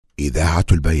إذاعة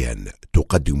البيان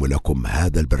تقدم لكم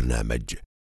هذا البرنامج.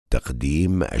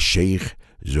 تقديم الشيخ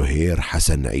زهير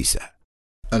حسن عيسى.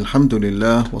 الحمد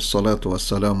لله والصلاة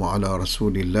والسلام على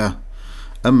رسول الله.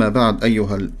 أما بعد،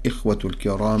 أيها الإخوة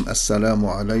الكرام، السلام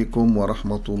عليكم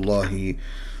ورحمة الله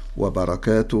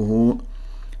وبركاته.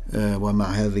 ومع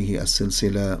هذه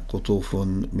السلسلة قطوف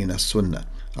من السنة.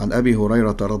 عن أبي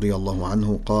هريرة رضي الله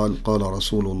عنه قال: قال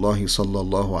رسول الله صلى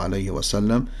الله عليه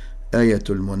وسلم: آية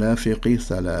المنافق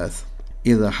ثلاث: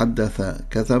 إذا حدث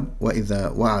كذب، وإذا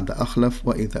وعد أخلف،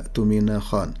 وإذا اؤتمن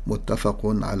خان. متفق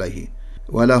عليه.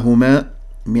 ولهما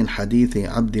من حديث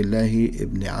عبد الله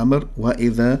بن عمرو: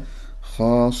 وإذا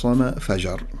خاصم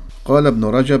فجر. قال ابن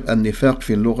رجب: النفاق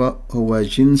في اللغة هو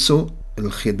جنس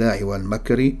الخداع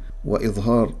والمكر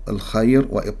وإظهار الخير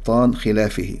وإبطان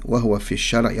خلافه، وهو في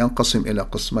الشرع ينقسم إلى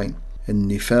قسمين: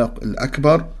 النفاق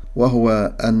الأكبر،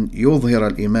 وهو أن يظهر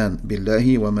الإيمان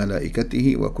بالله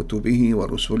وملائكته وكتبه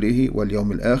ورسله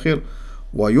واليوم الآخر،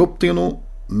 ويبطن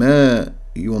ما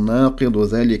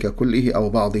يناقض ذلك كله أو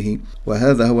بعضه،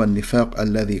 وهذا هو النفاق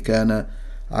الذي كان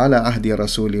على عهد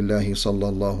رسول الله صلى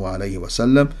الله عليه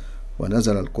وسلم،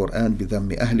 ونزل القرآن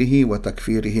بذم أهله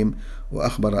وتكفيرهم،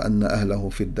 وأخبر أن أهله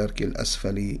في الدرك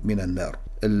الأسفل من النار.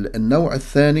 النوع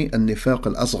الثاني النفاق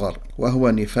الأصغر، وهو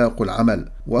نفاق العمل،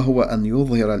 وهو أن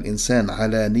يظهر الإنسان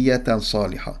علانية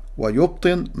صالحة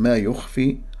ويبطن ما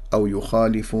يخفي أو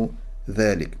يخالف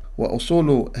ذلك.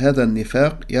 وأصول هذا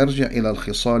النفاق يرجع إلى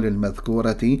الخصال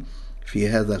المذكورة في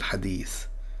هذا الحديث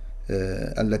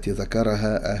التي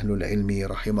ذكرها أهل العلم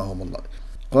رحمهم الله.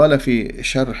 قال في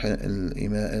شرح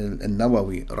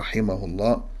النووي رحمه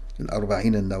الله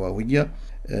الأربعين النووية: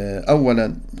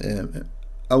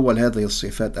 أول هذه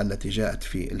الصفات التي جاءت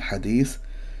في الحديث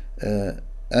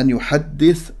أن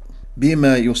يحدث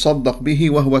بما يصدق به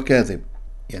وهو كاذب،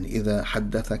 يعني إذا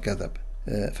حدث كذب.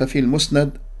 ففي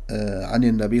المسند عن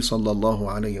النبي صلى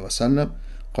الله عليه وسلم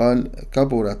قال: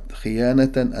 كبرت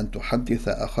خيانة أن تحدث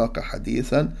أخاك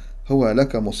حديثا هو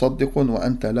لك مصدق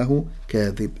وأنت له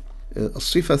كاذب.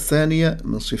 الصفة الثانية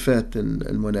من صفات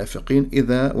المنافقين: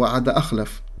 إذا وعد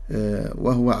أخلف،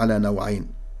 وهو على نوعين: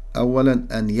 أولا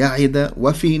أن يعد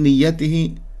وفي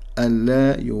نيته أن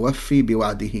لا يوفي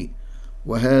بوعده،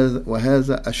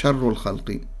 وهذا أشر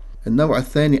الخلق. النوع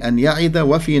الثاني أن يعد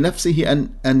وفي نفسه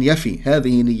أن يفي،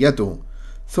 هذه نيته،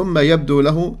 ثم يبدو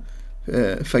له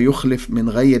فيخلف من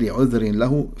غير عذر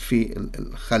له في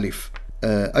الخلف.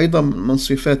 أيضا من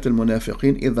صفات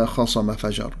المنافقين إذا خاصم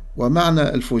فجر. ومعنى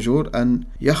الفجور أن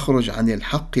يخرج عن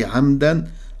الحق عمدا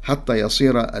حتى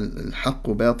يصير الحق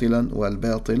باطلا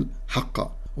والباطل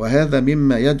حقا، وهذا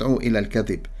مما يدعو إلى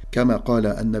الكذب، كما قال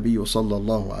النبي صلى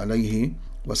الله عليه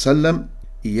وسلم: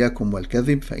 إياكم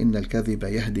والكذب فإن الكذب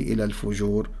يهدي إلى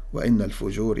الفجور، وإن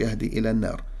الفجور يهدي إلى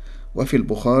النار. وفي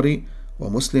البخاري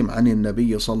ومسلم عن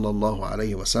النبي صلى الله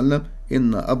عليه وسلم: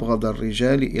 إن أبغض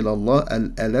الرجال إلى الله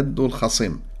الألد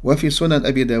الخصم. وفي سنن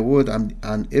أبي داود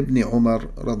عن ابن عمر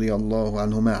رضي الله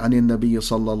عنهما عن النبي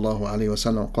صلى الله عليه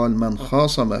وسلم قال: من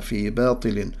خاصم في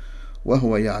باطل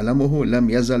وهو يعلمه لم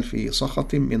يزل في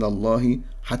سخط من الله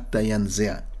حتى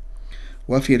ينزع.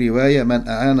 وفي رواية: من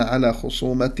أعان على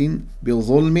خصومة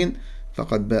بظلم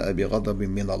فقد باء بغضب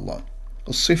من الله.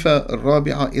 الصفة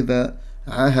الرابعة: إذا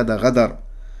عاهد غدر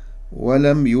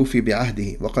ولم يوفي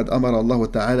بعهده، وقد أمر الله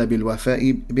تعالى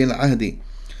بالوفاء بالعهد.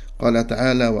 قال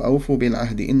تعالى: وأوفوا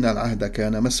بالعهد إن العهد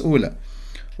كان مسؤولا.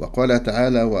 وقال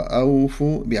تعالى: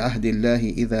 وأوفوا بعهد الله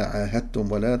إذا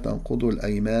عاهدتم ولا تنقضوا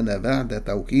الأيمان بعد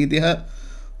توكيدها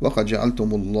وقد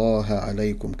جعلتم الله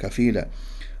عليكم كفيلا.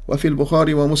 وفي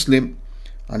البخاري ومسلم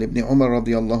عن ابن عمر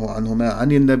رضي الله عنهما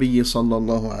عن النبي صلى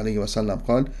الله عليه وسلم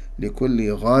قال: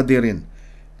 لكل غادر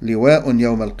لواء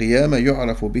يوم القيامة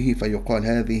يعرف به فيقال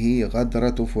هذه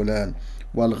غدرة فلان.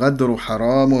 والغدر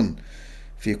حرام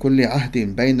في كل عهد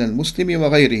بين المسلم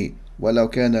وغيره ولو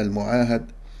كان المعاهد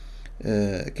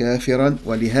كافرا.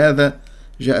 ولهذا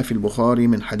جاء في البخاري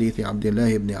من حديث عبد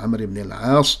الله بن عمرو بن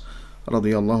العاص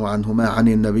رضي الله عنهما عن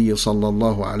النبي صلى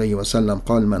الله عليه وسلم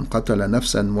قال: من قتل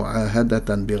نفسا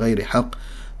معاهدة بغير حق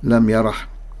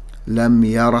لم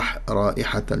يرح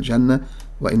رائحة الجنة،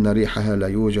 وإن ريحها لا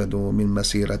يوجد من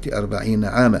مسيرة 40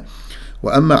 عاما.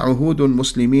 وأما عهود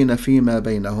المسلمين فيما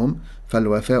بينهم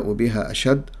فالوفاء بها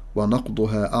أشد،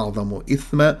 ونقضها أعظم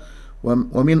إثما،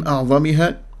 ومن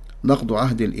أعظمها نقض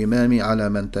عهد الإمام على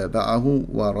من تابعه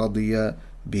ورضي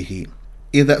به.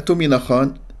 إذا اؤتمن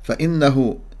خان،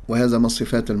 فإنه، وهذا من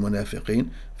صفات المنافقين،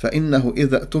 فإنه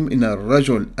إذا اؤتمن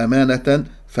الرجل أمانة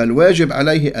فالواجب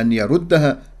عليه أن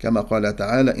يردها، كما قال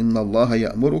تعالى: إن الله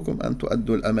يأمركم أن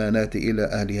تؤدوا الأمانات إلى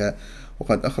أهلها.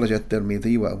 وقد أخرج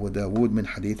الترمذي وأبو داود من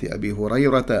حديث أبي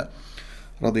هريرة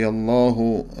رضي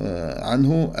الله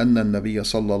عنه أن النبي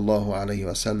صلى الله عليه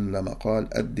وسلم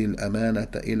قال: أد الأمانة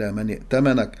إلى من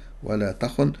ائتمنك ولا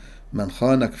تخن، من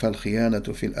خانك فالخيانة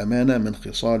في الأمانة من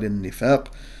خصال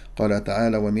النفاق. قال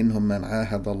تعالى: ومنهم من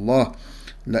عاهد الله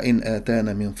لئن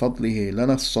آتانا من فضله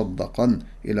لنصدقن،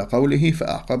 إلى قوله: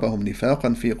 فأعقبهم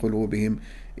نفاقا في قلوبهم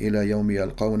إلى يوم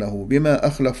يلقونه بما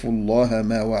أخلفوا الله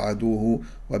ما وعدوه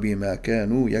وبما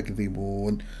كانوا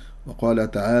يكذبون.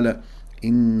 وقال تعالى: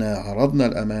 إنا عرضنا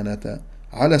الأمانة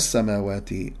على السماوات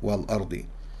والأرض.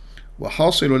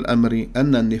 وحاصل الأمر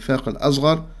أن النفاق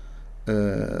الأصغر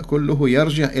كله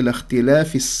يرجع إلى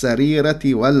اختلاف السريرة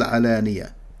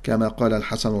والعلانية، كما قال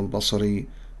الحسن البصري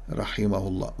رحمه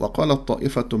الله. وقال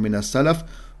طائفة من السلف: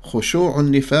 خشوع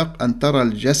النفاق أن ترى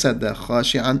الجسد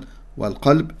خاشعا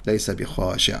والقلب ليس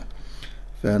بخاشع.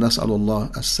 فنسأل الله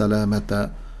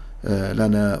السلامة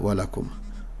لنا ولكم،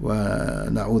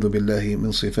 ونعوذ بالله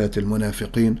من صفات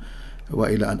المنافقين.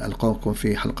 وإلى أن ألقاكم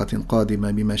في حلقة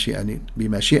قادمة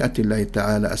بمشيئة الله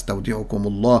تعالى، أستودعكم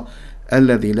الله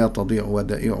الذي لا تضيع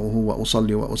ودائعه،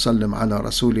 وأصلي وأسلم على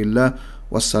رسول الله،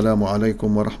 والسلام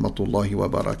عليكم ورحمة الله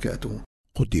وبركاته.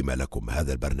 قدم لكم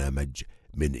هذا البرنامج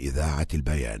من إذاعة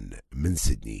البيان من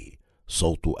سيدني،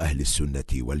 صوت أهل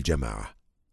السنة والجماعة.